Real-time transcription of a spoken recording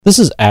This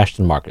is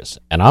Ashton Marcus,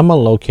 and I'm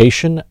on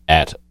location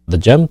at the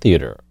Gem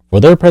Theater for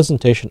their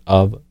presentation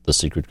of The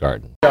Secret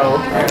Garden.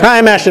 Hi,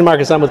 I'm Ashton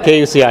Marcus. I'm with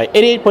KUCI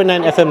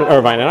 88.9 FM in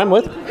Irvine, and I'm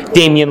with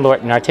Damian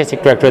Lorton,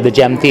 Artistic Director of the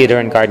Gem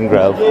Theater in Garden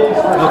Grove.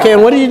 Okay,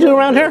 and what do you do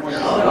around here?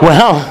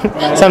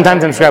 Well,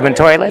 sometimes I'm scrubbing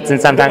toilets and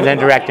sometimes I'm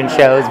directing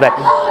shows, but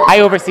I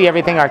oversee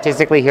everything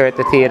artistically here at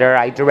the theater.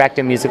 I direct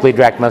and musically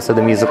direct most of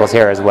the musicals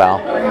here as well.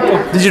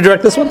 Did you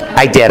direct this one?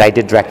 I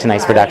did direct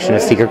tonight's production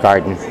of Secret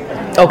Garden.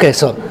 Okay,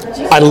 so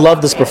I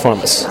love this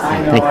performance.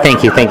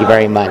 Thank you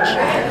very much.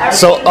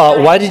 So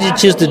why did you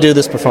choose to do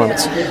this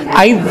performance?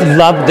 I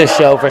loved the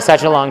show for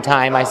such a long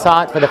time. I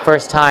saw it for the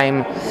first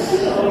time,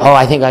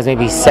 I think I was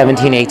maybe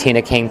 17, 18.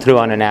 It came through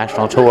on a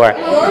national tour,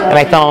 and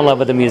I fell in love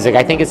with the music.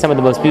 I think it's some of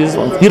the most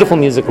beautiful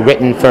music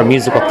written for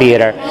musical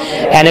theater,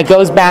 and it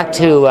goes back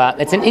to,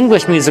 it's an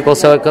English musical,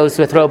 so it goes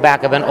to a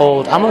throwback of an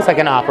old, almost like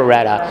an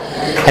operetta,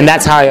 and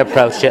that's how I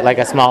approached it, like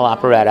a small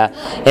operetta,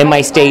 in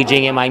my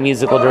staging, in my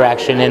musical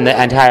direction, in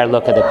the entire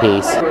look of the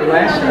piece.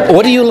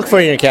 What do you look for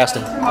in your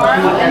casting?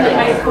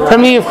 For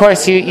me, of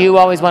course, you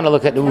always want to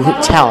look at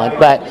talent,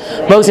 but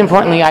most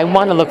importantly, I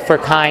want to look for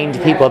kind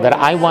people that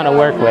I want to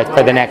work with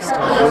for the next,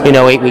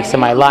 8 weeks of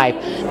my life.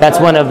 That's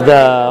one of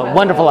the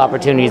wonderful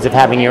opportunities of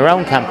having your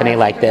own company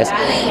like this,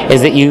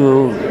 is that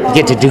you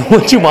get to do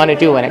what you want to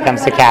do when it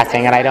comes to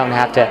casting, and I don't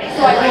have to.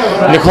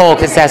 Nicole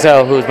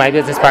Cassesso, who's my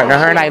business partner,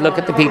 her and I look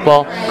at the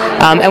people,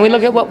 and we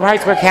look at what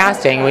parts we're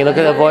casting, we look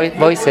at the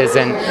voices,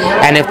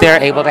 and if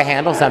they're able to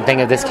handle something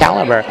of this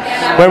caliber.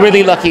 We're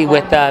really lucky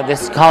with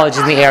this college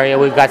in the area.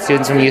 We've got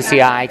students from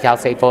UCI, Cal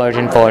State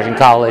Fullerton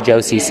College,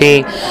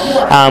 OCC.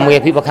 We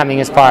have people coming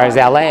as far as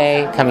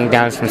LA, coming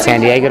down from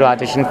San Diego to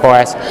audition for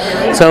us.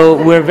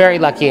 So we're very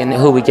lucky in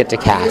who we get to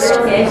cast.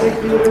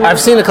 I've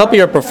seen a couple of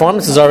your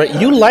performances already.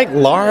 You like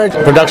large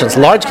productions,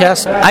 large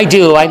casts? I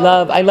do. I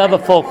love a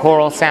full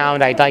choral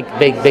sound. I like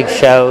big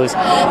shows.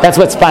 That's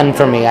what's fun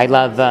for me. I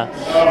love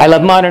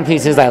modern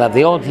pieces. I love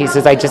the old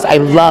pieces. I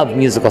love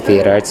musical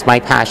theater. It's my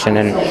passion,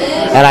 and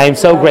I am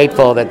so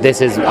grateful that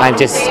this is.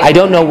 I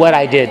don't know what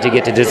I did to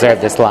get to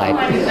deserve this life.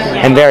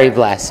 I'm very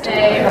blessed.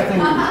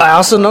 I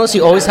also notice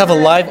you always have a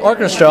live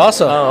orchestra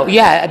also. Oh,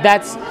 yeah,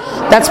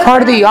 that's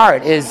part of the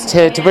art, is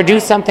to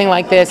produce something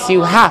like this,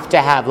 you have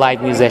to have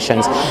live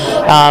musicians.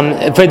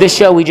 For this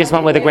show, we just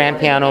went with a grand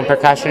piano and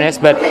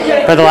percussionist, but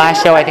for the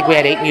last show, I think we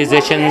had 8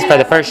 musicians. For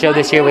the first show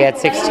this year, we had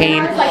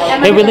 16.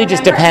 It really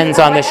just depends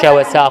on the show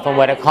itself and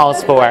what it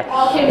calls for.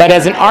 But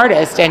as an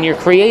artist, and you're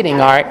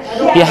creating art,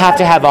 you have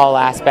to have all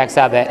aspects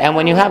of it. And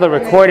when you have a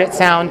recorded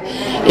sound,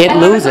 it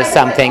loses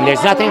something.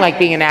 There's nothing like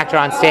being an actor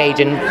on stage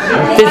and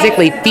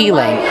physically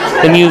feeling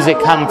the music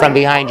come from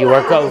behind you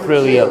or go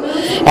through you.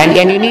 And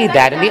you need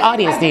that, and the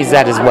audience needs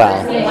that as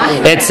well.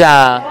 It's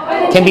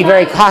can be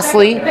very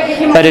costly,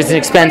 but it's an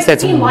expense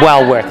that's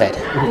well worth it.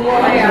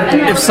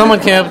 If someone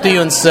came up to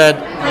you and said,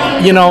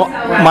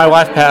 my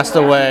wife passed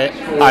away,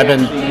 I've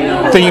been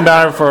thinking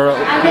about her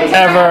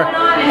forever,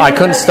 I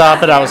couldn't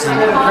stop it, I was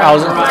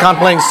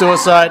contemplating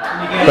suicide,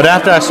 but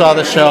after I saw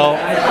the show,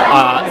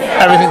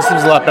 everything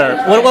seems a lot better.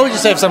 What would you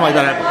say if something like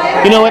that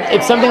happened? You know what?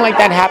 If something like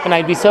that happened,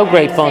 I'd be so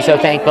grateful and so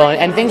thankful.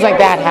 And things like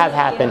that have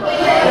happened.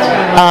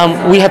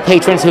 We have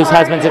patrons whose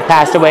husbands have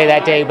passed away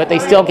that day, but they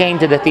still came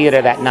to the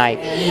theater that night.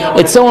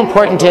 It's so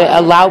important to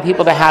allow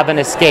people to have an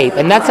escape.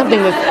 And that's something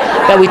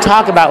that we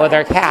talk about with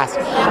our cast,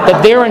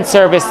 that they're in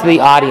service to the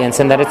audience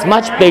and that it's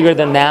much bigger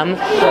than them,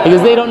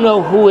 because they don't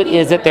know who it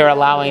is that they're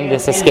allowing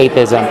this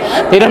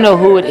escapism. They don't know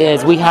who it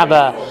is. We have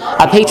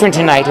a patron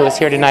tonight who is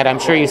here tonight. I'm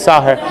sure you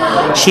saw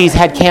her. She's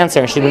had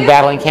cancer. She's been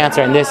battling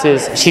cancer, and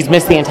she's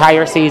missed the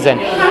entire season.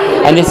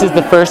 And this is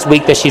the first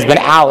week that she's been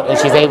out, and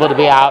she's able to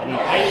be out.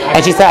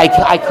 And she said,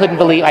 I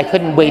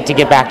couldn't wait to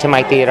get back to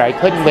my theater. I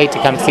couldn't wait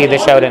to come see the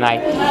show tonight.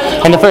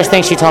 And the first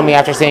thing she told me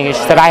after seeing it,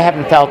 she said, I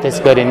haven't felt this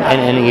good in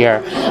a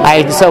year.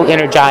 I'm so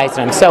energized,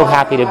 and I'm so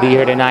happy to be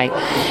here tonight.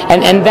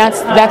 And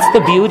that's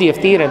the beauty of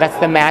theater. That's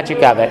the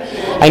magic of it.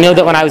 I know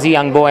that when I was a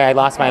young boy, I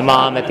lost my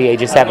mom at the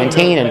age of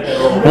 17,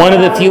 and one of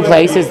the few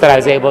places that I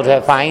was able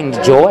to find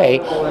joy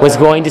was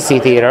going to see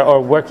theater or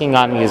working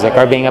on music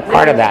or being a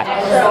part of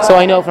that. So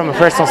I know from a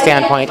personal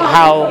standpoint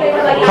how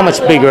much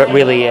bigger it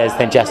really is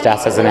than just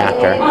us as an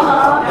actor.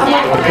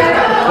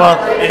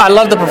 Well, I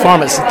love the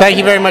performance. Thank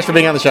you very much for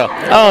being on the show.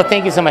 Oh,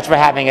 thank you so much for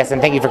having us, and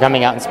thank you for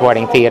coming out and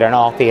supporting theater and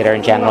all theater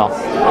in general.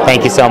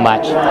 Thank you so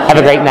much. Have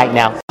a great night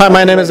now. Hi,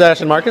 my name is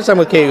Ashton Marcus. I'm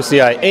with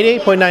KUCI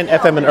 88.9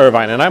 FM in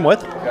Irvine, and I'm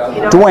with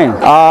Dwayne.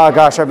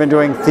 I've been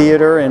doing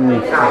theater in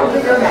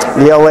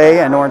the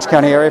LA and Orange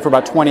County area for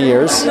about 20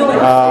 years.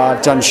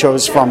 I've done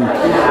shows from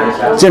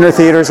dinner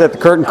theaters at the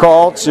Curtain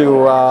Call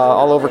to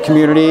all over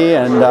Community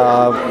and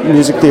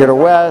Music Theater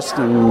West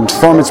and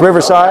Performance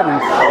Riverside, and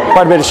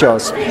quite a bit of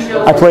shows.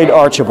 I played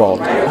Archibald.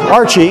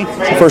 Archie,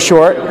 for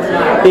short,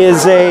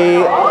 is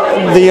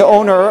the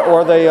owner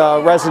or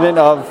the resident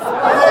of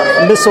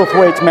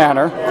Misselthwaite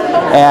Manor,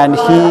 and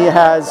he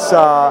has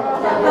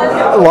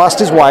lost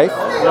his wife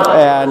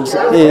and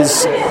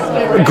is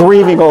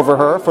grieving over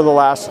her for the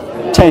last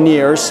 10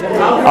 years. He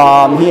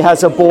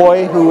has a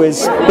boy who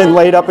has been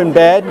laid up in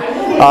bed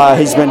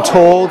He's been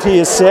told he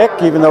is sick,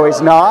 even though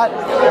he's not.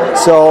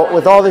 So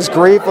with all this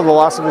grief of the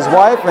loss of his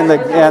wife and the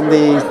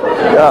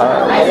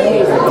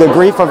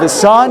grief of his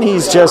son,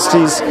 he's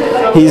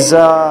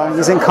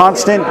in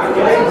constant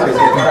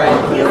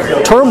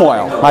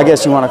turmoil, I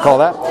guess you want to call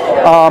that.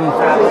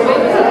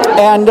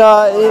 And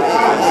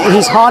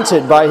he's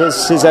haunted by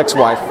his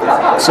ex-wife.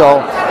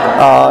 So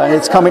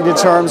it's coming to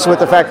terms with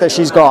the fact that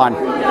she's gone.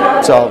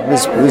 So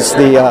this is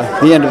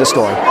the end of the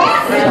story.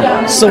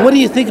 So what do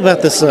you think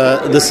about this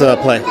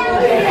play?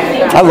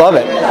 I love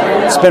it.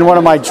 It's been one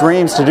of my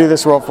dreams to do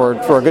this role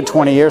for a good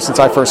 20 years since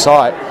I first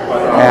saw it,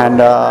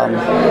 and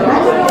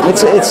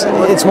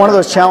it's one of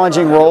those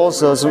challenging roles,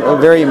 those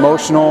very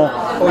emotional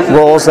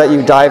roles that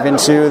you dive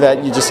into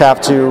that you just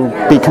have to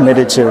be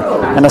committed to,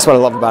 and that's what I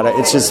love about it.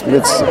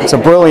 It's a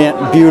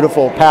brilliant,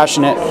 beautiful,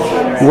 passionate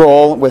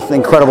role with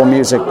incredible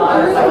music.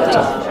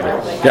 So.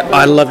 Yeah,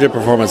 I loved your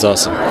performance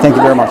also. Thank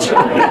you very much.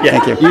 Yeah.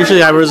 Thank you.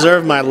 Usually I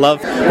reserve my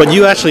love, but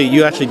you actually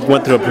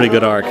went through a pretty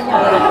good arc.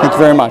 Thank you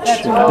very much.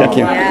 Thank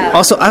you.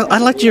 Also, I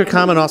liked your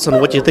comment also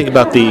on what you think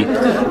about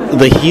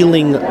the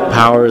healing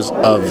powers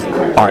of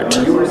art.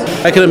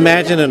 I can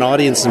imagine an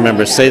audience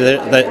member say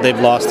that they've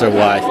lost their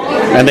wife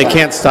and they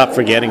can't stop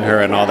forgetting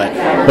her and all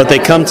that, but they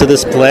come to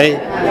this play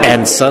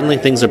and suddenly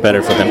things are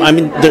better for them. I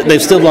mean,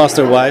 they've still lost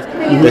their wife,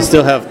 they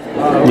still have,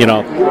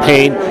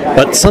 pain,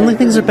 but suddenly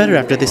things are better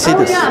after they see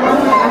this.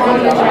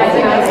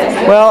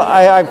 Well,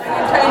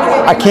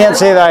 I can't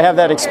say that I have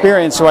that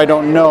experience, so I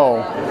don't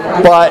know,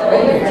 but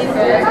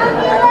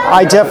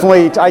I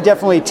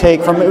definitely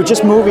take from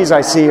just movies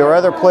I see or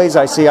other plays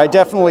I see, I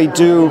definitely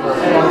do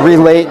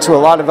relate to a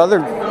lot of other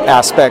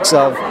aspects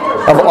of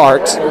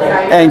art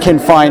and can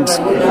find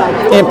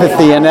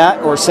empathy in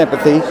that or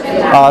sympathy.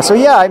 So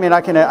yeah, I mean,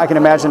 I can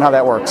imagine how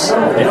that works.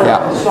 Yeah.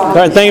 All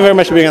right, thank you very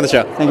much for being on the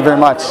show. Thank you very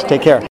much.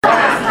 Take care.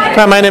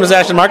 Hi, my name is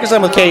Ashton Marcus.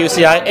 I'm with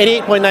KUCI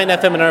 88.9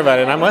 FM in Irvine,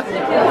 and I'm with?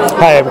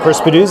 Hi, I'm Chris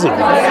Peduzzi.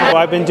 Well,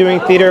 I've been doing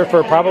theater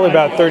for probably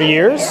about 30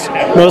 years,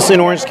 mostly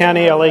in Orange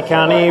County, LA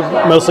County,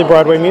 mostly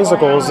Broadway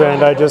musicals,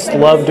 and I just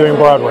love doing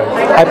Broadway.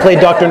 I played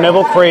Dr.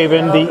 Neville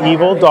Craven, the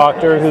evil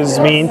doctor who's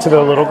mean to the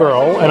little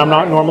girl, and I'm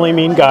not normally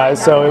mean guy,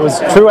 so it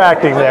was true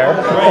acting there.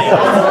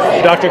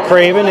 Dr.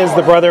 Craven is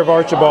the brother of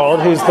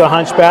Archibald, who's the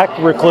hunchback,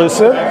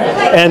 reclusive,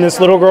 and this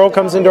little girl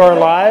comes into our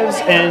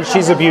lives, and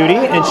she's a beauty,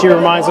 and she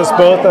reminds us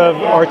both of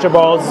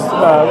Archibald's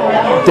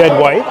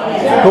dead wife,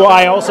 who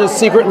I also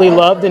secretly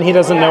loved, and he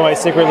doesn't know I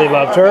secretly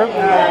loved her.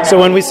 So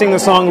when we sing the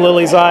song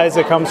Lily's Eyes,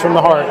 it comes from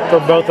the heart for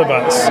both of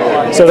us.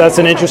 So that's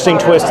an interesting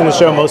twist in the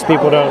show most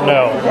people don't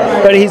know.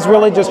 But he's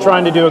really just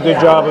trying to do a good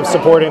job of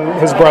supporting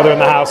his brother in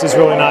the house. He's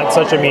really not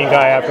such a mean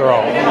guy after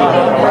all.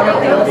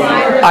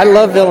 I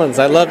love villains.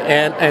 I love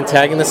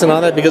antagonists and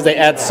all that because they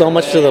add so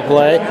much to the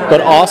play,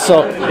 but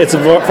also it's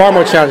far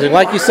more challenging.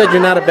 Like you said,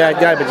 you're not a bad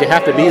guy, but you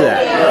have to be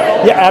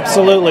that. Yeah,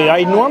 absolutely.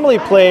 I normally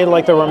play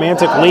like the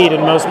romantic lead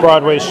in most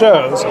Broadway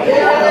shows,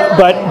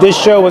 but this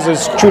show was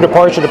a true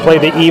departure to play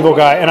the evil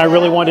guy, and I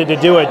really wanted to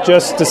do it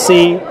just to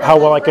see how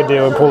well I could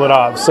do and pull it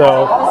off.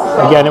 So,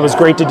 again, it was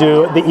great to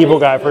do the evil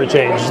guy for a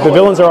change. The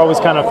villains are always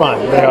kind of fun.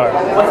 They are.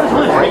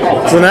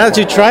 So now that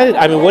you tried it,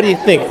 I mean, what do you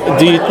think?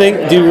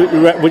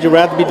 Would you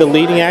rather be the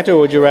leading actor or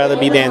would you rather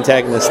be the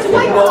antagonist?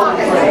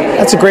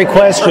 That's a great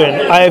question.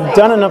 I've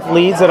done enough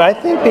leads that I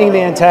think being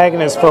the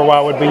antagonist for a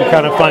while would be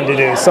kind of fun to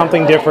do,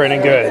 something different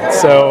and good.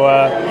 So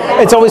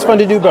it's always fun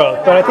to do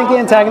both, but I think the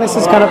antagonist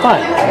is kind of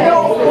fun.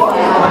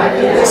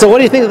 So what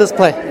do you think of this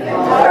play?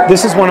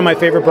 This is one of my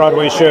favorite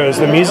Broadway shows.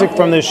 The music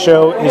from this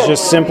show is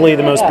just simply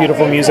the most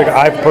beautiful music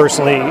I've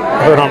personally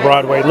heard on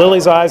Broadway.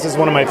 Lily's Eyes is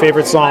one of my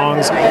favorite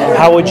songs.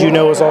 How Would You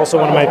Know is also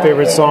one of my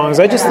favorite songs.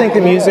 I just think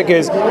the music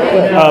is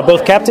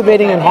both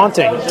captivating and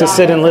haunting to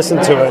sit and listen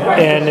to it.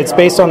 And it's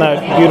based on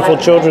that beautiful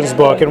children's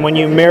book. And when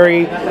you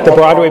marry the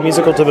Broadway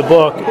musical to the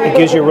book, it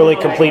gives you a really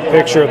complete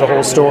picture of the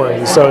whole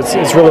story. So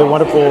it's really a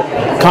wonderful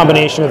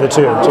combination of the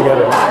two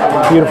together.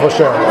 Beautiful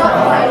show.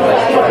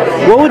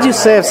 What would you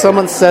say if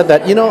someone said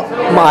that,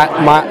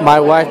 my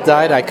wife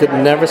died, I could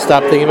never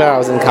stop thinking about it, I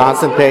was in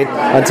constant pain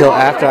until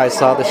after I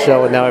saw the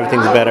show and now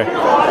everything's better?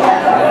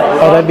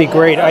 Oh, that'd be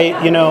great.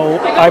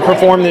 I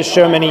performed this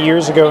show many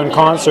years ago in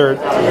concert,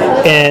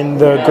 and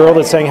the girl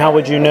that sang How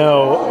Would You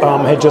Know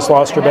had just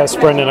lost her best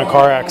friend in a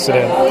car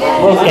accident.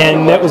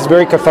 And that was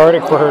very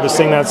cathartic for her to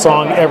sing that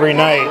song every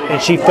night, and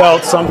she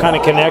felt some kind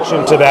of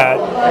connection to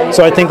that.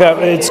 So I think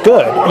that it's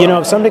good.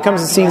 If somebody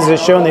comes and sees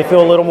this show and they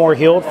feel a little more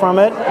healed from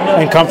it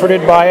and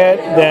comforted by it,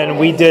 then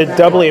we did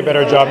doubly a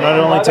better job, not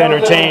only to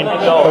entertain,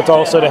 but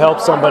also to help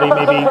somebody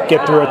maybe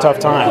get through a tough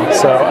time.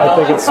 So I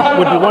think it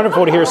would be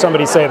wonderful to hear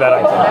somebody say that,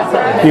 I think.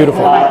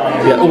 Beautiful.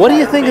 Yeah. What do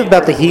you think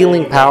about the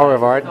healing power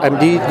of art? I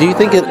mean, do you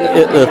think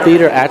the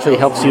theater actually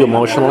helps you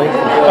emotionally?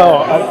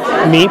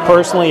 Me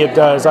personally, it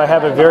does. I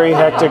have a very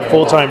hectic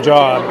full-time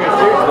job,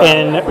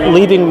 and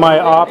leaving my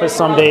office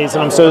some days,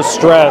 and I'm so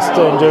stressed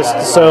and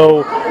just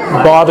so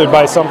bothered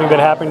by something that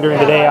happened during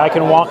the day, I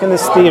can walk in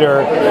this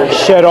theater,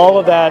 shed all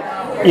of that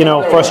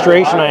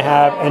frustration I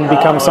have, and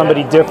become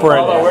somebody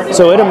different.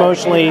 So it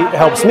emotionally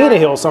helps me to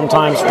heal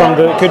sometimes from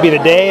it could be the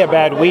day, a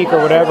bad week,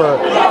 or whatever.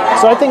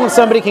 So I think if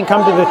somebody can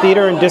come to the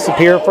theater and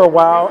disappear for a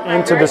while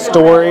into the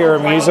story or a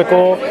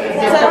musical,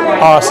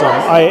 awesome.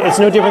 It's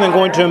no different than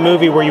going to a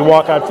movie where you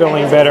walk out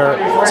feeling better.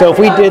 So if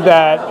we did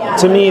that,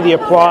 to me, the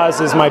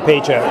applause is my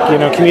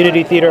paycheck.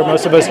 Community theater,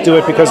 most of us do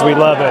it because we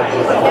love it.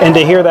 And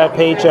to hear that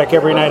paycheck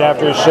every night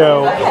after a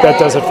show, that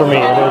does it for me.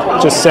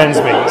 It just sends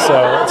me.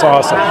 So it's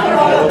awesome.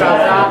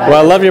 Well,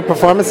 I love your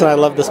performance, and I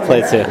love this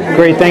play too.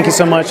 Great, thank you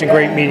so much, and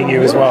great meeting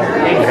you as well.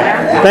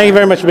 Okay. Thank you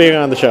very much for being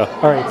on the show.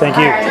 All right, thank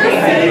you.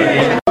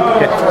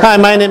 Hi,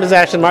 my name is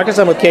Ashton Marcus.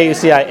 I'm with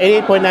KUCI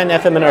 88.9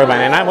 FM in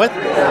Irvine, and I'm with...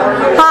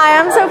 Hi,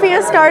 I'm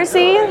Sophia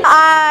Scarcy.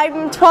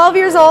 I'm 12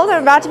 years old.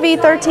 I'm about to be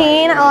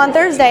 13 on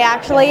Thursday,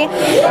 actually.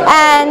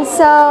 And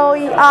so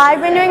I've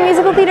been doing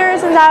musical theater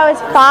since I was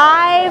 5.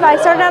 I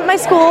started at my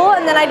school,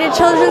 and then I did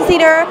children's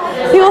theater.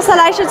 People said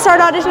I should start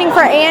auditioning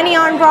for Annie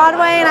on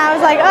Broadway, and I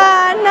was like,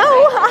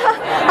 no.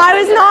 I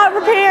was not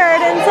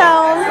prepared. And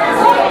so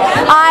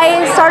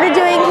I started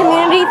doing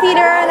community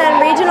theater, and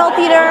then regional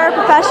theater,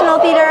 professional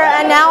theater,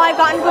 and now I've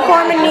gotten to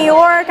perform in New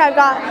York.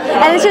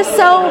 And it's just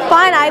so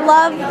fun. I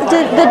love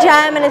the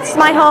Gem, and it's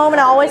my home, and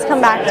I always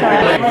come back to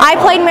it. I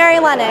played Mary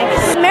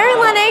Lennox. Mary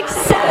Lennox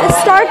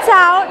starts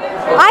out,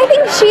 I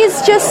think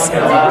she's just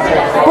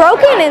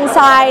broken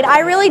inside. I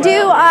really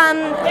do.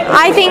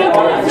 I think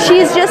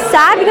she's just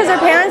sad because her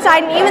parents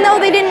died, and even though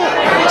they didn't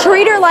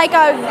treat her like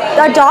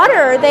a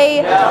daughter,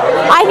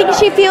 I think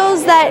she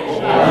feels that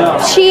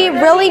she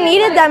really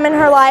needed them in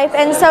her life,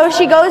 and so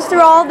she goes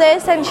through all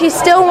this, and she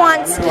still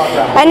wants,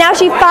 and now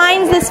she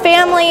finds this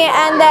family,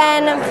 and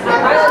then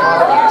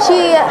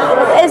she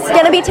is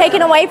going to be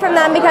taken away from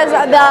them because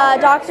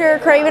the Dr.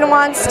 Craven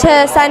wants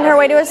to send her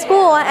away to a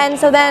school. And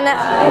so then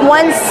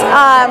once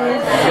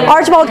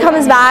Archibald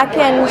comes back,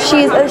 and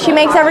she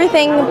makes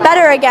everything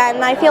better again,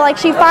 and I feel like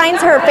she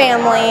finds her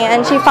family,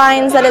 and she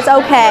finds that it's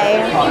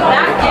okay.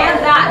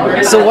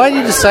 So why did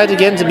you decide to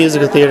get into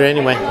musical theater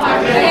anyway?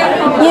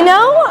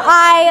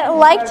 I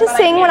liked to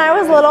sing when I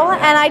was little,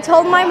 and I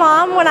told my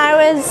mom when I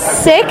was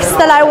 6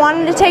 that I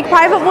wanted to take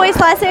private voice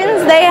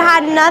lessons. They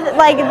had none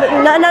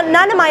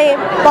of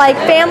my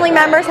family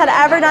members had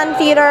ever done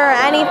theater or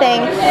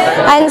anything,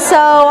 and so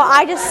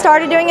I just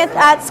started doing it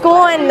at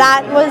school, and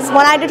that was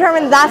when I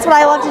determined that's what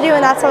I love to do,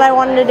 and that's what I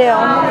wanted to do.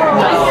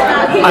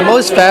 I'm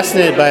always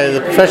fascinated by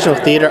the professional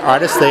theater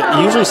artists. They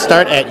usually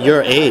start at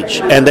your age,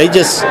 and they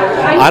just,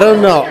 I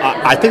don't know,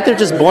 I think they're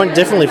just born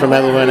differently from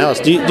everyone else.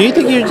 Do you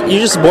think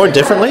you're just born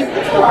differently?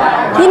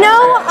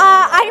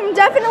 I'm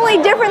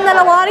definitely different than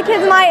a lot of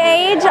kids my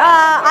age.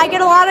 I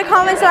get a lot of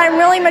comments that I'm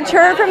really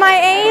mature for my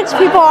age.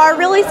 People are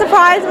really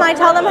surprised when I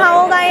tell them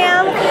how old I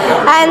am.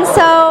 And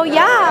so,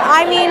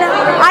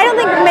 I don't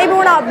think maybe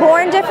we're not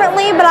born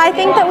differently, but I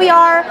think that we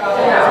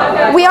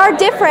are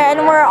different,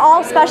 and we're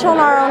all special in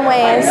our own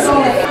ways.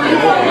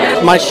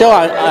 My show,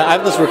 I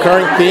have this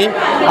recurring theme.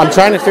 I'm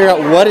trying to figure out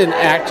what an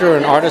actor or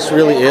an artist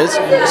really is.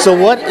 So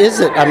what is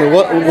it? I mean,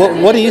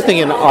 what do you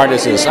think an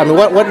artist is? I mean,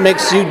 what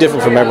makes you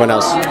different from everyone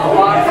else?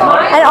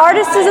 An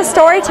artist is a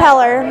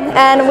storyteller,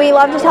 and we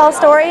love to tell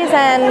stories,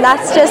 and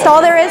that's just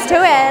all there is to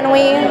it, and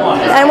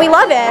we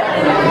love it.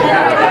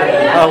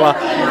 Oh, well,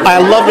 I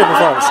love your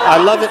performance. I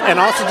love it. And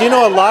also, do you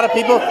know a lot of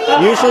people,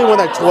 usually when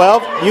they're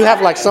 12, you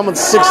have like someone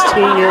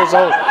 16 years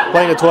old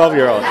playing a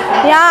 12-year-old.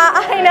 Yeah,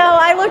 I know.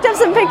 I looked up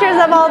some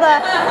pictures of all the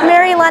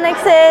Mary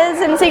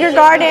Lennoxes in Secret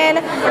Garden,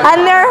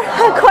 and they're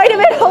quite a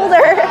bit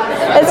older.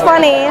 It's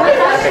funny.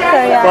 So,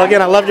 yeah. Well,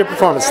 again, I love your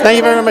performance. Thank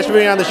you very much for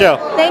being on the show.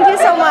 Thank you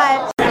so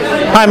much.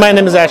 Hi, my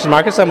name is Ashton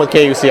Marcus. I'm with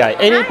KUCI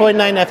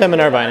 88.9 FM in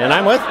Irvine, and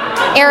I'm with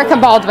Erica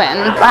Baldwin.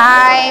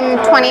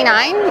 I'm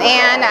 29,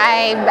 and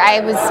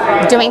I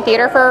was doing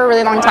theater for a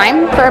really long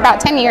time, for about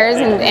 10 years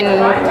in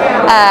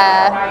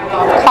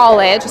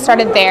college.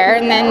 Started there,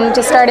 and then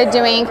just started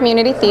doing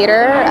community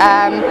theater.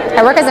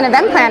 I work as an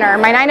event planner.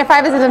 My 9 to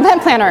 5 is an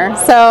event planner.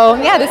 So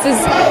yeah,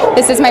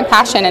 this is my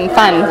passion and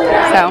fun.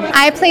 So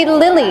I played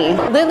Lily.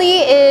 Lily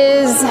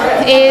is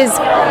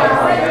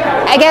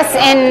I guess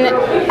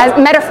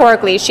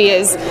metaphorically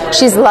she's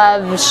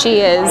love,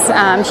 she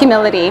is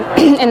humility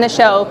in the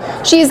show.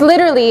 She's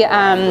literally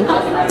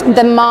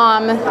the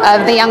mom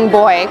of the young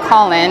boy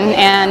Colin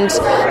and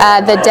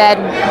the dead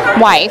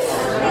wife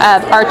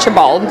of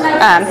Archibald,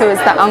 who is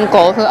the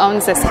uncle who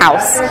owns this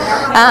house,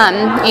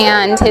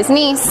 and his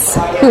niece,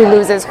 who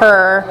loses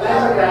her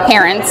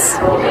parents,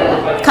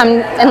 come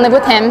and live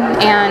with him,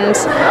 and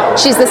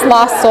she's this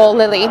lost soul.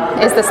 Lily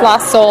is this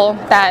lost soul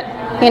that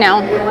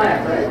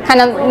kind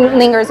of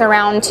lingers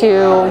around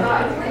to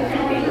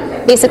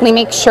basically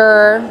make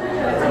sure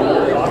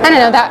I don't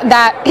know,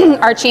 that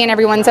Archie and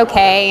everyone's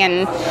okay,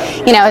 and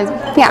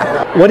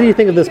yeah. What do you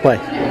think of this play?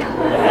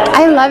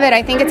 I love it.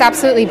 I think it's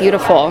absolutely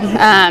beautiful.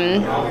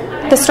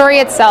 The story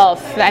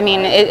itself, I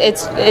mean,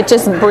 it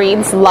just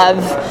breeds love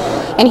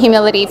and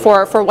humility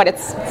for what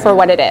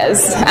it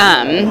is.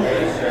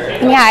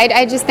 Yeah,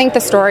 I just think the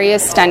story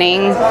is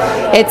stunning.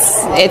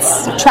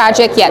 It's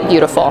tragic yet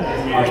beautiful.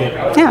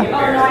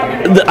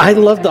 Yeah. I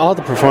loved all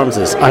the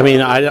performances. I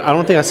mean, I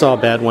don't think I saw a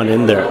bad one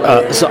in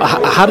there. So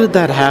how did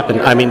that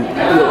happen? I mean,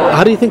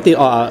 how do you think the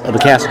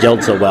cast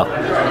gelled so well?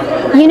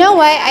 You know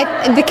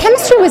what? The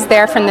chemistry was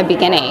there from the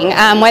beginning.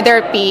 Whether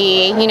it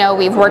be,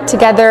 we've worked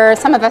together.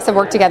 Some of us have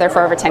worked together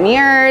for over 10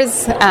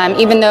 years,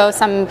 even though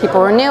some people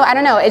were new. I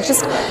don't know. It's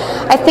just,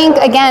 I think,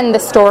 again, the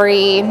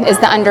story is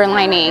the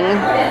underlining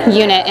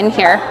unit in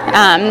here.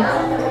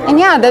 And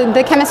yeah,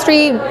 the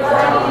chemistry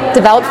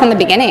developed from the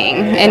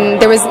beginning, and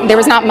there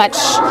was not much,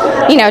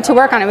 to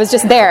work on. It was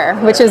just there,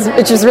 which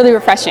was really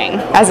refreshing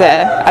as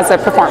a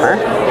performer.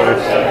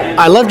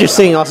 I loved your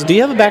singing. Also, do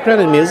you have a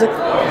background in music?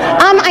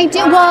 I do.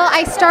 Well,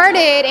 I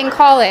started in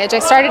college. I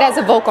started as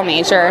a vocal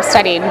major,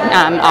 studied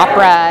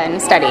opera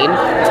and studied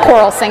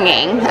choral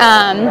singing.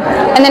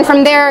 And then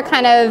from there,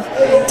 kind of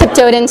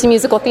tiptoed into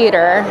musical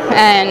theater.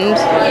 And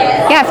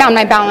yeah, I found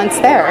my balance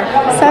there.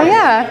 So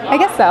yeah, I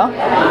guess so.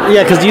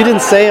 Yeah, because you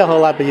didn't say a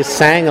whole lot, but you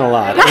sang a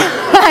lot.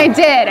 I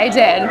did.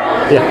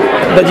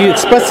 Yeah, but you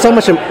expressed so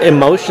much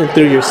emotion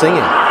through your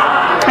singing.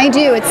 I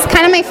do. It's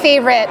kind of my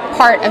favorite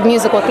part of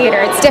musical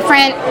theater. It's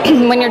different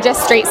when you're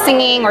just straight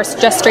singing or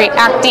just straight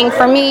acting.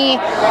 For me,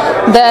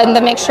 the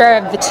mixture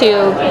of the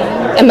two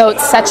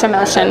emotes such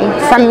emotion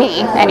from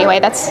me. Anyway,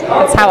 that's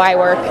how I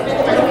work.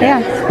 Yeah.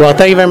 Well,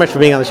 thank you very much for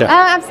being on the show. Oh,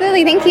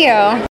 absolutely. Thank you.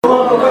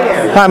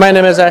 Hi, my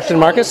name is Ashton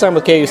Marcus. I'm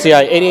with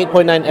KUCI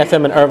 88.9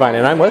 FM in Irvine,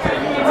 and I'm with...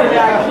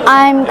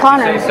 I'm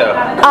Connor.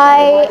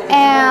 I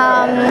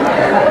am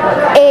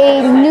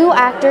a new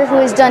actor who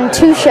has done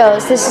 2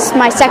 shows. This is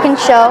my second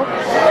show,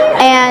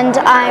 and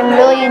I'm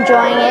really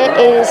enjoying it.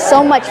 It is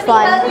so much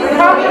fun.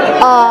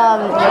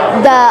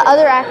 The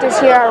other actors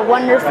here are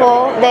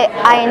wonderful.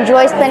 I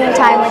enjoy spending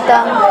time with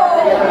them,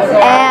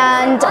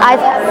 and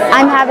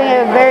I'm having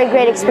a very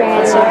great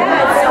experience here.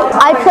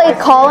 I play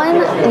Colin,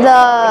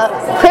 the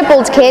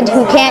crippled kid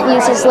who can't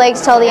use his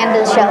legs till the end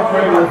of the show.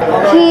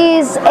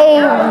 He's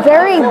a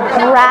very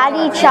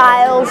bratty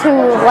child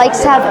who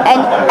likes to have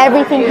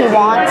everything he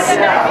wants,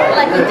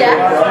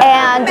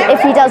 and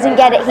if he doesn't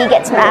get it, he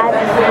gets mad.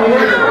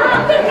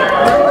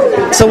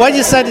 So why did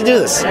you decide to do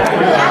this?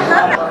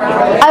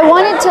 I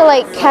wanted to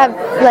have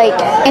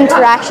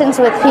interactions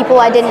with people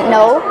I didn't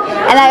know,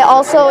 and I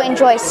also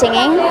enjoy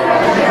singing.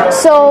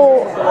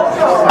 So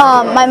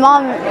my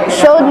mom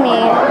showed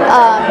me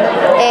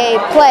a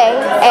play,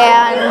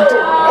 and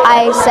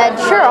I said,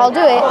 sure, I'll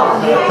do it.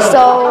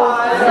 So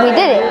we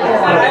did it.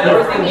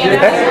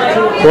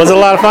 Was it a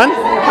lot of fun?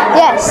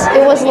 Yes,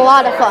 it was a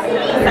lot of fun.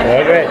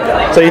 Oh, great.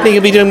 So you think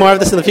you'll be doing more of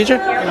this in the future?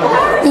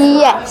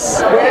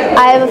 Yes.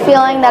 I have a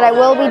feeling that I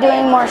will be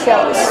doing more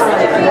shows.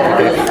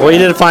 Well, you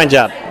did a fine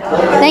job.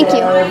 Thank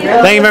you.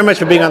 Thank you very much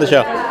for being on the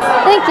show.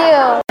 Thank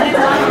you.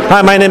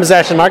 Hi, my name is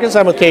Ashton Marcus.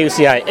 I'm with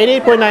KUCI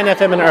 88.9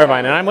 FM in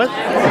Irvine, and I'm with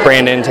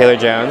Brandon Taylor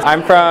Jones.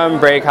 I'm from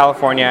Brea,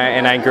 California,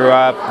 and I grew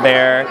up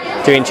there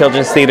doing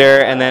children's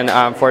theater, and then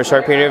for a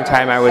short period of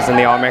time I was in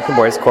the All-American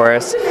Boys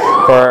Chorus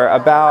for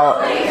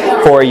about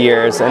 4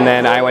 years, and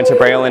then I went to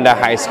Brea Olinda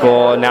High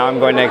School. Now I'm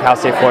going to Cal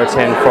State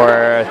Fullerton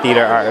for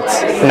theater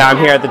arts. Now I'm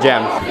here at the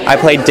gym. I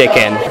played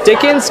Dickon.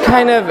 Dickon's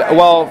kind of,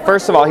 well,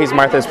 first of all, he's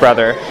Martha's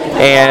brother,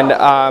 and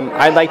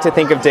I'd like to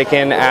think of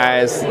Dickon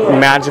as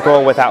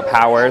magical without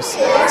powers.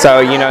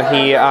 So,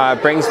 he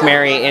brings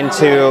Mary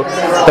into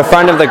the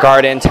front of the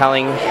garden,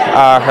 telling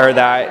her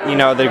that,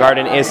 the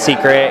garden is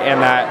secret,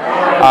 and that,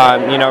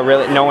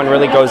 really no one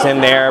really goes in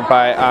there,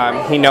 but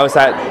he knows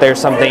that there's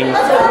something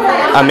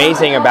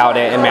amazing about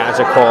it and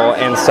magical.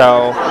 And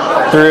so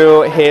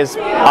through his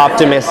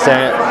optimism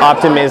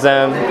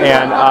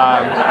and,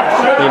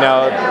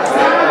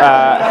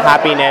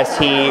 happiness,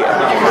 he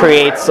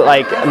creates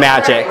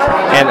magic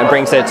and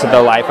brings it to the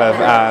life of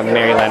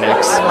Mary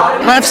Lennox.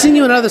 I've seen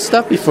you in other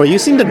stuff before. You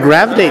seem to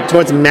gravitate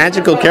towards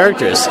magical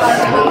characters.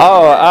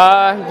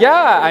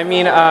 Yeah. I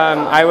mean,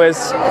 I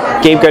was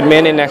Gabe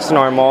Goodman in Next to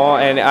Normal,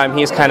 and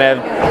he's kind of,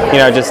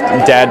 just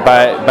dead,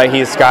 but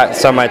he's got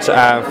so much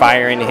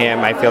fire in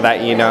him. I feel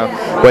that,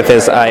 with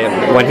his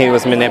when he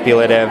was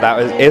manipulative,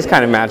 is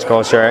kind of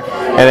magical, sure.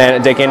 And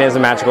then Dickon is a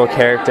magical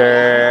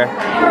character.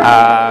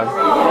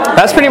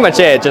 That's pretty much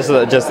it. Just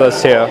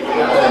those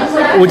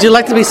 2. Would you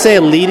like to be, say,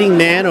 a leading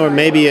man, or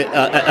maybe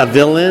a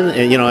villain,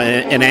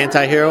 an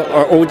anti-hero,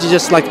 or would you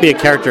just like to be a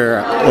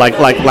character, like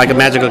a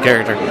magical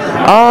character?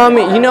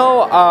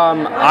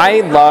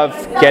 I love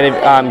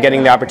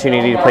getting the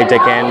opportunity to play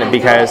Dickon,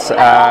 because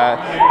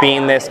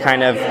being this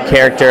kind of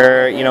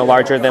character,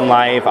 larger than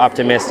life,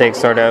 optimistic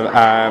sort of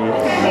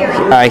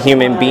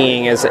human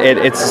being, it's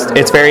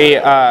very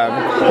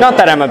not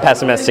that I'm a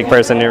pessimistic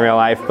person in real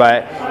life,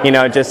 but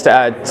just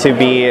to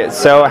be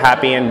so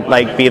happy and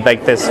be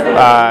this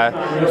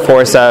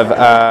force of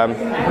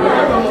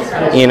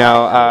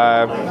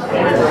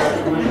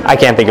I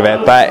can't think of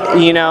it, but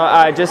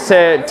just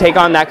to take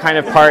on that kind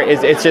of part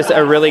it's just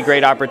a really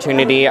great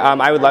opportunity.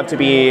 I would love to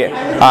be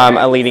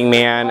a leading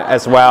man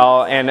as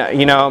well, and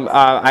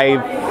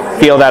I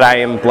feel that I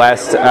am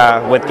blessed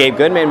with Gabe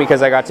Goodman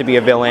because I got to be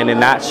a villain in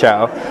that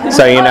show.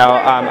 So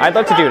I'd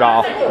love to do it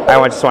all.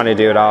 I just want to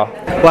do it all.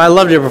 Well, I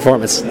loved your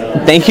performance.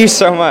 Thank you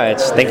so much.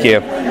 Thank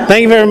you.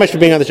 Thank you very much for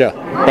being on the show.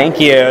 Thank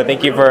you.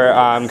 Thank you for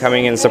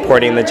coming and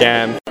supporting the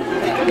gym.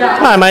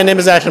 Hi, my name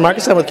is Ashton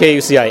Marcus. I'm with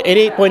KUCI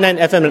 88.9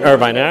 FM in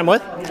Irvine, and I'm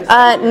with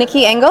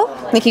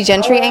Nikki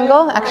Gentry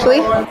Engel,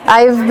 actually.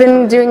 I've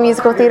been doing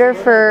musical theater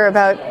for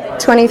about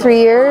 23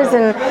 years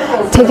and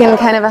taken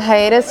kind of a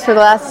hiatus for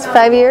the last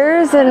 5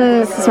 years,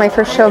 and this is my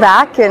first show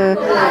back and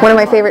one of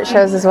my favorite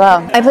shows as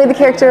well. I played the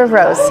character of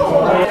Rose.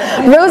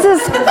 Rose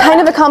is kind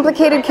of a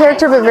complicated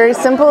character but very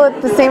simple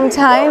at the same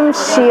time.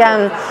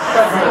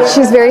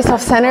 She's very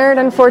self-centered,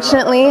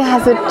 unfortunately,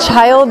 has a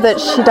child that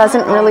she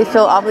doesn't really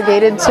feel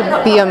obligated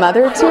to be a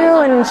mother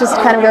to, and just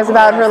kind of goes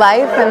about her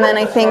life, and then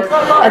I think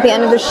at the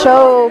end of the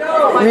show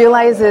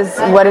realizes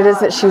what it is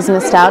that she's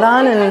missed out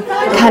on and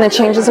kind of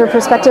changes her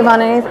perspective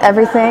on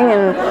everything,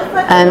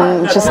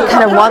 and just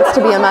kind of wants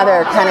to be a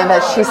mother, kind of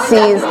as she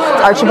sees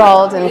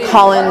Archibald and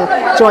Colin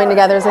join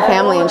together as a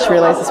family, and she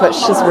realizes what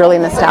she's really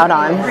missed out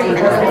on.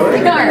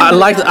 I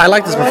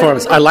like this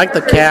performance. I like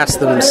the cast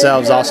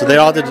themselves also. They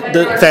all did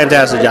a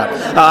fantastic job.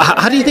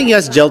 How do you think you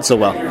guys gelled so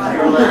well?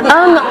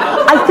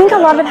 I think a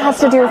lot of it has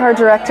to do with our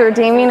director.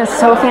 Damien is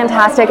so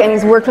fantastic, and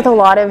he's worked with a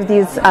lot of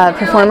these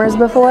performers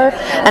before,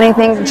 and I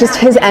think just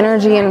his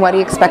energy and what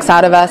he expects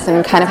out of us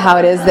and kind of how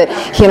it is that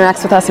he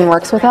interacts with us and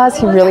works with us,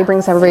 he really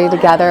brings everybody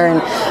together,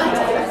 and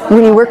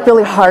when you work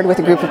really hard with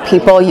a group of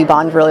people, you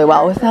bond really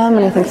well with them,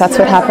 and I think that's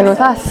what happened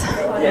with us.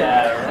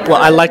 Well,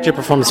 I liked your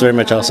performance very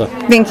much also.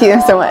 Thank you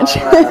so much.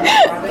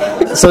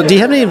 So do you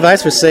have any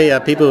advice for, say,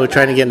 people who are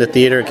trying to get into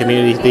theater,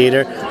 community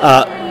theater?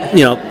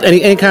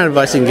 Any kind of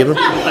advice you can give them?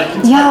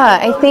 Yeah,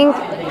 I think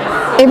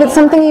if it's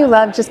something you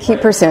love, just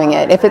keep pursuing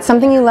it. If it's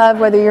something you love,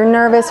 whether you're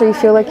nervous or you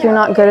feel like you're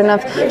not good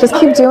enough, just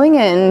keep doing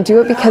it and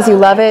do it because you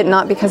love it,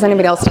 not because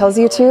anybody else tells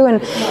you to.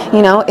 And,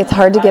 it's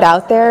hard to get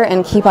out there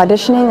and keep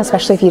auditioning,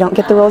 especially if you don't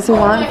get the roles you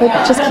want, but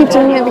just keep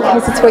doing it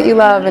because it's what you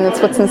love and it's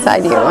what's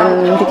inside you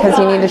and because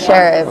you need to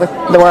share it with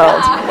the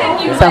world.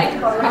 So.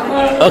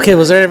 Okay,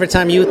 was there ever a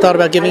time you thought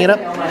about giving it up?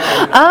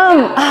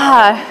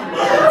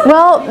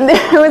 Well,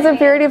 there was a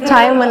period of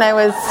time when I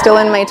was still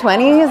in my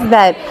 20s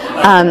that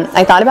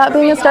I thought about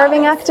being a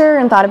starving actor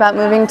and thought about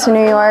moving to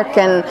New York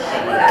and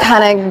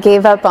kind of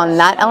gave up on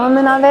that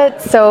element of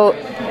it. So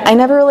I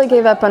never really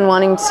gave up on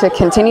wanting to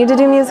continue to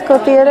do musical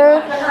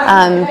theater,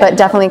 but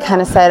definitely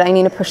kind of said I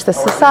need to push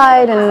this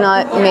aside and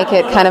not make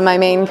it kind of my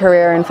main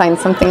career and find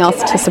something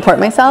else to support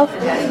myself.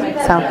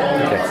 So.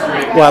 Okay.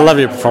 Well, I love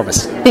your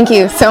performance. Thank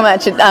you so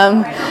much. It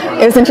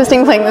was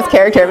interesting playing this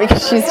character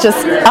because she's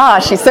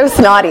so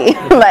snotty,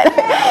 but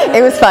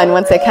it was fun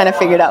once I kind of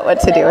figured out what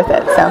to do with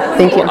it. So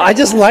thank you. I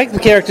just like the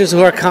characters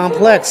who are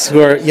complex,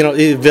 who are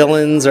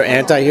villains or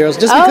anti-heroes,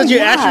 just because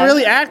you're actually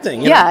really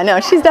acting. Yeah, no,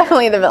 she's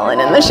definitely the villain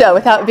in the show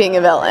without being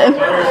a villain.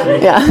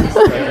 Yeah.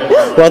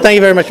 Well, thank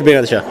you very much for being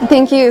on the show.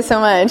 Thank you so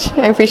much.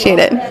 I appreciate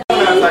it.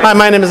 Hi,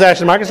 my name is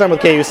Ashton Marcus. I'm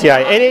with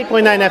KUCI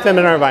 88.9 FM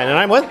in Irvine, and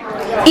I'm with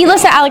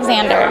Elissa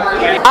Alexander.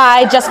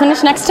 I just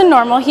finished Next to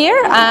Normal here.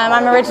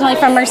 I'm originally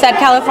from Merced,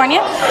 California.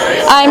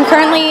 I'm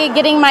currently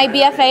getting my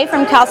BFA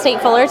from Cal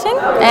State Fullerton,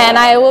 and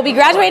I will be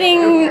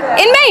graduating in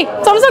May,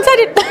 so I'm so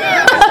excited.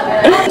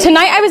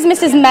 Tonight I was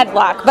Mrs.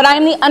 Medlock, but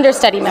I'm the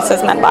understudy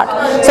Mrs.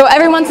 Medlock. So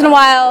every once in a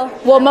while,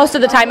 well, most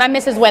of the time, I'm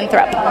Mrs.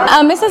 Winthrop.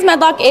 Mrs.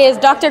 Medlock is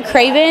Dr.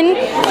 Craven,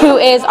 who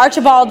is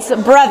Archibald's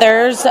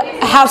brother's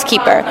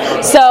housekeeper.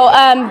 So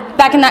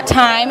back in that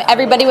time,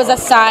 everybody was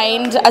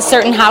assigned a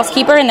certain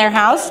housekeeper in their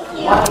house,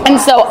 and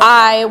so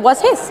I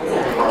was his.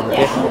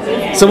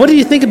 So what do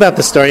you think about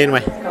the story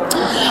anyway?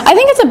 I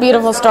think it's a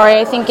beautiful story.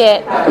 I think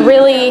it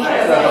really,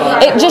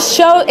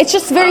 it's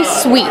just very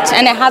sweet,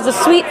 and it has a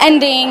sweet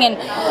ending, and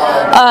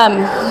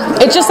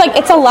it's just like,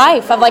 it's a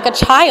life of like a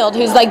child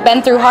who's like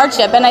been through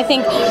hardship, and I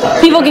think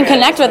people can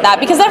connect with that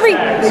because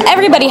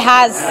everybody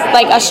has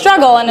like a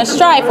struggle and a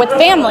strife with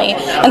family,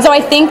 and so I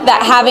think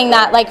that having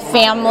that like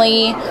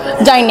family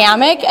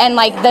dynamic and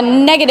like the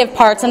negative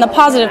parts and the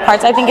positive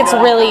parts, I think it's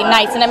really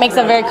nice, and it makes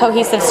a very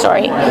cohesive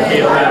story.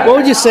 What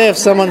would you say if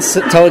someone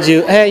told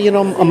you, hey,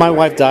 my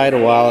wife died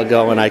a while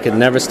ago and I could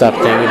never stop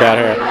thinking about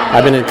her.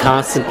 I've been in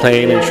constant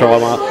pain and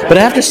trauma, but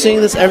after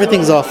seeing this,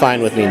 everything's all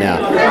fine with me now.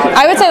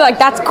 I would say like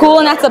that's cool,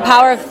 and that's the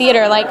power of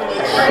theater. Like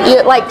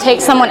you like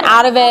take someone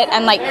out of it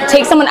and like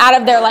take someone out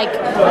of their like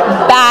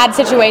bad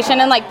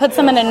situation and like puts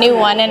them in a new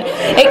one, and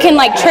it can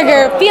like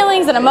trigger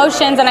feelings and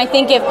emotions, and I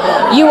think if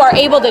you are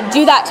able to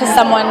do that to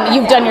someone,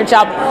 you've done your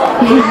job.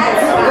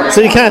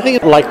 So you kind of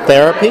think of like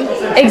therapy?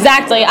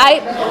 Exactly.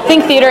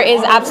 think theater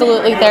is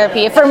absolutely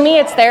therapy. For me,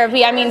 it's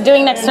therapy. I mean,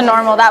 doing Next to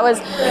Normal, that was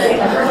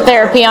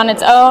therapy on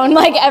its own.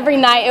 Like every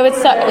night,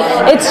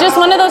 it's just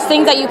one of those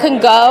things that you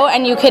can go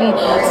and you can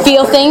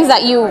feel things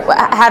that you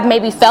have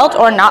maybe felt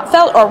or not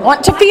felt or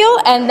want to feel,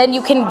 and then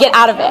you can get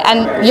out of it,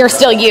 and you're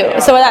still you.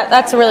 So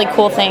that's a really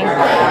cool thing.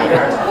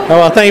 Oh,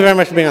 well, thank you very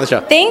much for being on the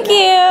show. Thank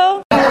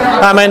you.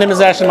 Hi, my name is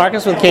Ashton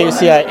Marcus with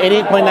KUCI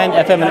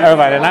 88.9 FM in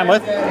Irvine, and I'm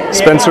with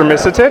Spencer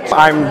Misitich.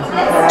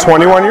 I'm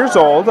 21 years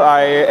old.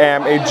 I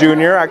am a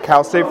junior at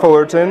Cal State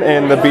Fullerton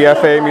in the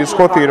BFA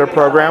Musical Theater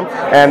program,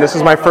 and this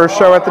is my first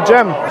show at the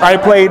Gem. I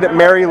played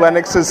Mary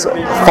Lennox's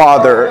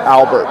father,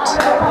 Albert.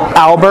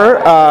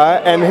 Albert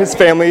and his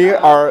family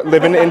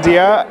live in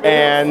India,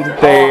 and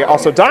they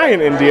also die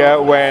in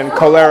India when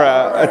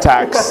cholera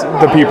attacks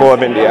the people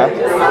of India.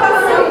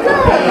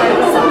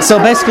 So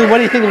basically, what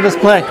do you think of this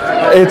play?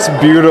 It's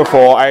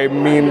beautiful. I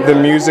mean, the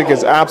music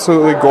is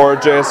absolutely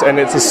gorgeous, and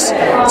it's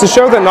a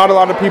show that not a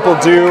lot of people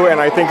do, and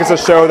I think it's a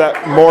show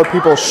that more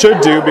people should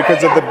do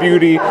because of the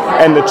beauty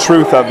and the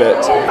truth of it.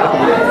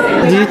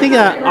 Do you think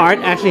art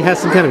actually has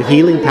some kind of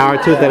healing power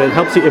to it, that it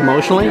helps you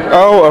emotionally?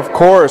 Oh, of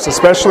course.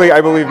 Especially,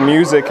 I believe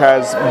music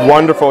has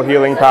wonderful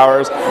healing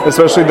powers,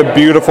 especially the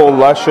beautiful,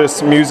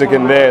 luscious music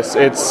in this.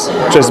 It's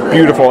just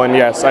beautiful, and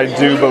yes, I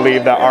do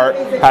believe that art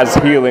has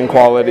healing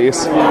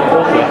qualities.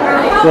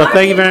 Well,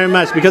 thank you very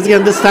much, because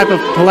again, this type of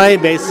play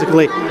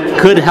basically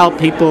could help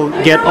people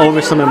get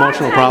over some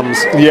emotional problems.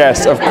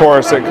 Yes, of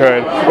course it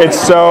could. It's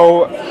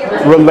so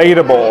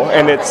relatable,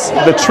 and it's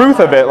the truth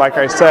of it, like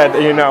I said,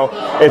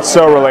 it's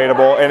so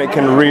relatable, and it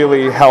can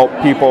really help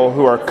people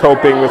who are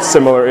coping with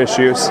similar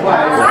issues.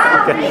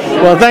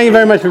 Okay. Well, thank you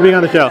very much for being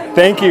on the show.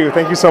 Thank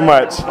you so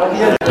much.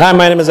 Hi,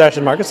 my name is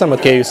Ashton Marcus. I'm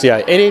with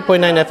KUCI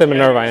 88.9 FM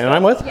in Irvine, and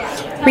I'm with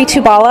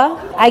Ritu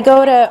Bala. I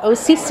go to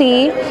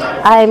OCC.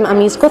 I'm a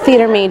musical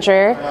theater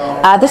major.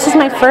 This is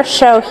my first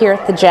show here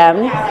at the Gem,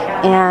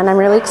 and I'm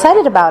really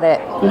excited about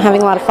it. I'm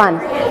having a lot of fun.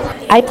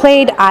 I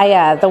played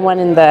Aya, the one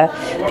in the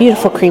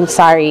beautiful cream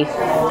sari.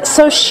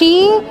 So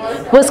she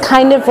was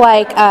kind of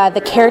like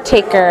the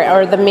caretaker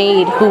or the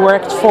maid who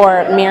worked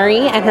for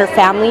Mary and her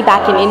family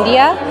back in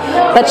India,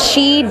 but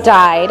she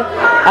died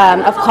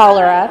of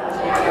cholera,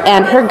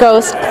 and her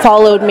ghost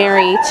followed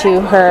Mary to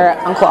her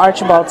Uncle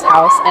Archibald's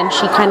house, and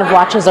she kind of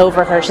watches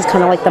over her. She's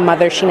kind of like the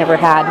mother she never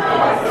had.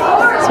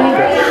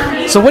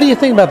 So what do you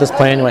think about this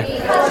play anyway?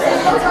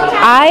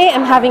 I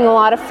am having a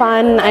lot of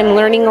fun. I'm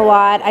learning a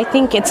lot. I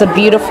think it's a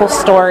beautiful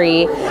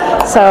story.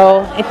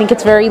 So I think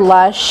it's very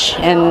lush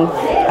and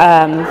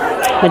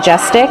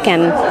majestic,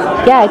 and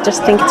yeah, I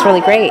just think it's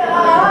really great.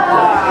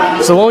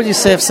 So what would you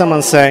say if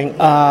someone's saying,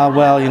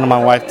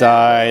 my wife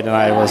died and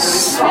I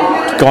was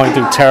going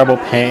through terrible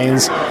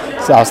pains,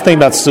 so I was thinking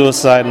about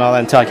suicide and all that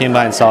until I came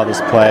by and saw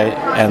this play,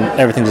 and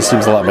everything just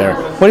seems a lot better.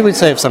 What do you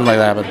say if something like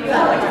that happened?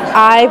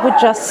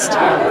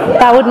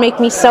 That would make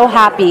me so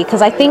happy,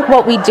 because I think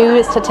what we do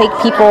is to take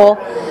people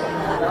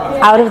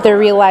out of their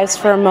real lives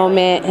for a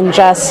moment and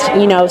just,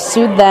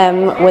 soothe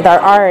them with our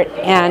art.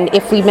 And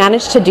if we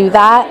manage to do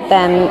that,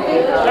 then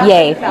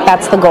yay,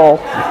 that's the goal.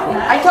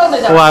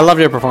 Well, I loved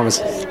your performance.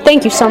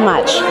 Thank you so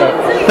much.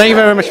 Thank you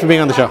very much for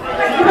being on the show.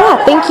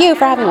 Yeah, thank you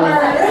for having me.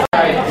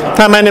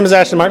 Hi, my name is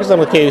Ashton Marcus. I'm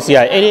with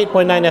KUCI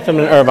 88.9 FM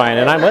in Irvine,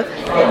 and I'm with?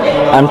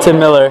 I'm Tim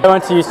Miller. I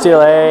went to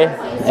UCLA,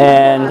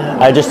 and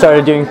I just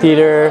started doing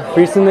theater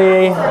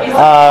recently.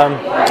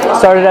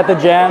 Started at the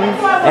Gem,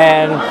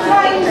 and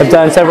I've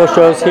done several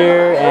shows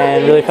here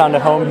and really found a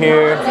home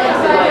here.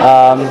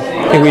 I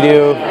think we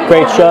do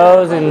great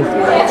shows, and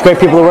it's great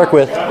people to work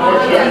with.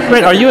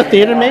 Wait, are you a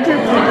theater major?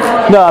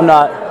 No, I'm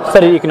not. I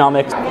studied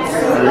economics.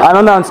 I'm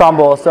in the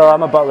ensemble, so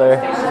I'm a butler.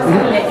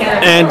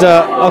 And,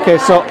 okay,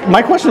 so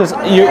my question is,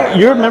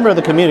 you're a member of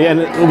the community,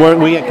 and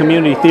we get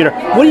community theater.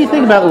 What do you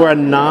think about where a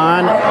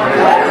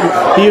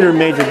non-theater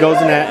major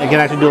goes in and can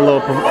actually do a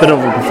little bit of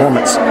a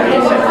performance?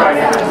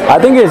 I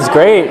think it's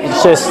great.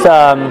 It's just,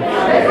 I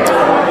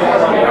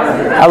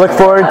look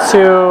forward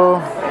to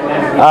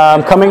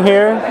coming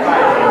here,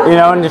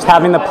 and just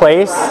having the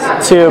place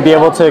to be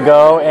able to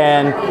go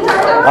and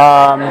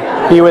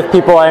be with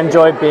people I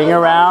enjoy being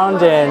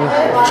around and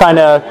trying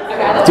to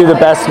do the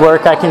best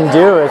work I can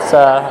do.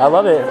 I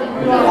love it.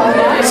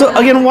 So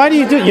again, why do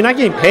you do it? You're not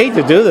getting paid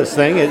to do this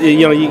thing.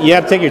 You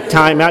have to take your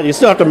time out. You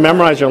still have to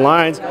memorize your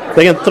lines.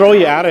 They can throw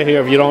you out of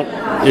here if you don't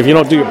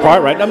do your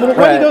part right. I mean,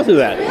 why do you go through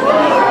that?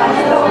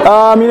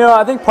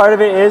 I think part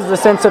of it is the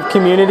sense of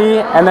community,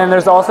 and then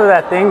there's also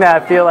that thing that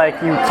I feel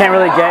like you can't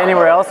really get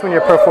anywhere else when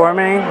you're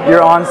performing.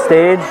 You're on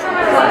stage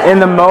in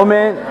the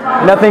moment.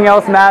 Nothing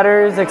else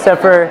matters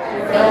except for,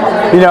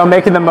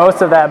 making the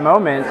most of that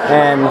moment,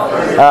 and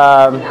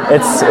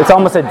it's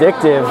almost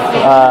addictive.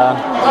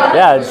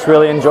 I just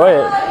really enjoy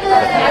it.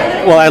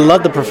 Well, I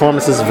love the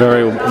performances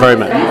very, very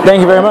much.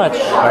 Thank you very much.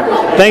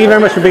 Thank you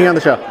very much for being on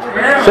the show.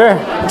 Sure.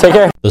 Take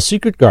care. The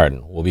Secret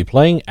Garden will be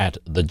playing at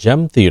the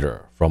Gem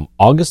Theater from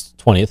August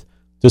 20th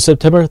to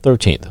September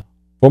 13th.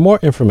 For more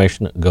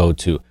information, go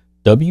to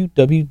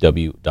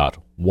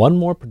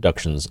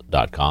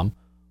www.onemoreproductions.com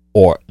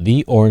or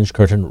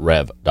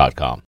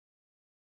theorangecurtainrev.com.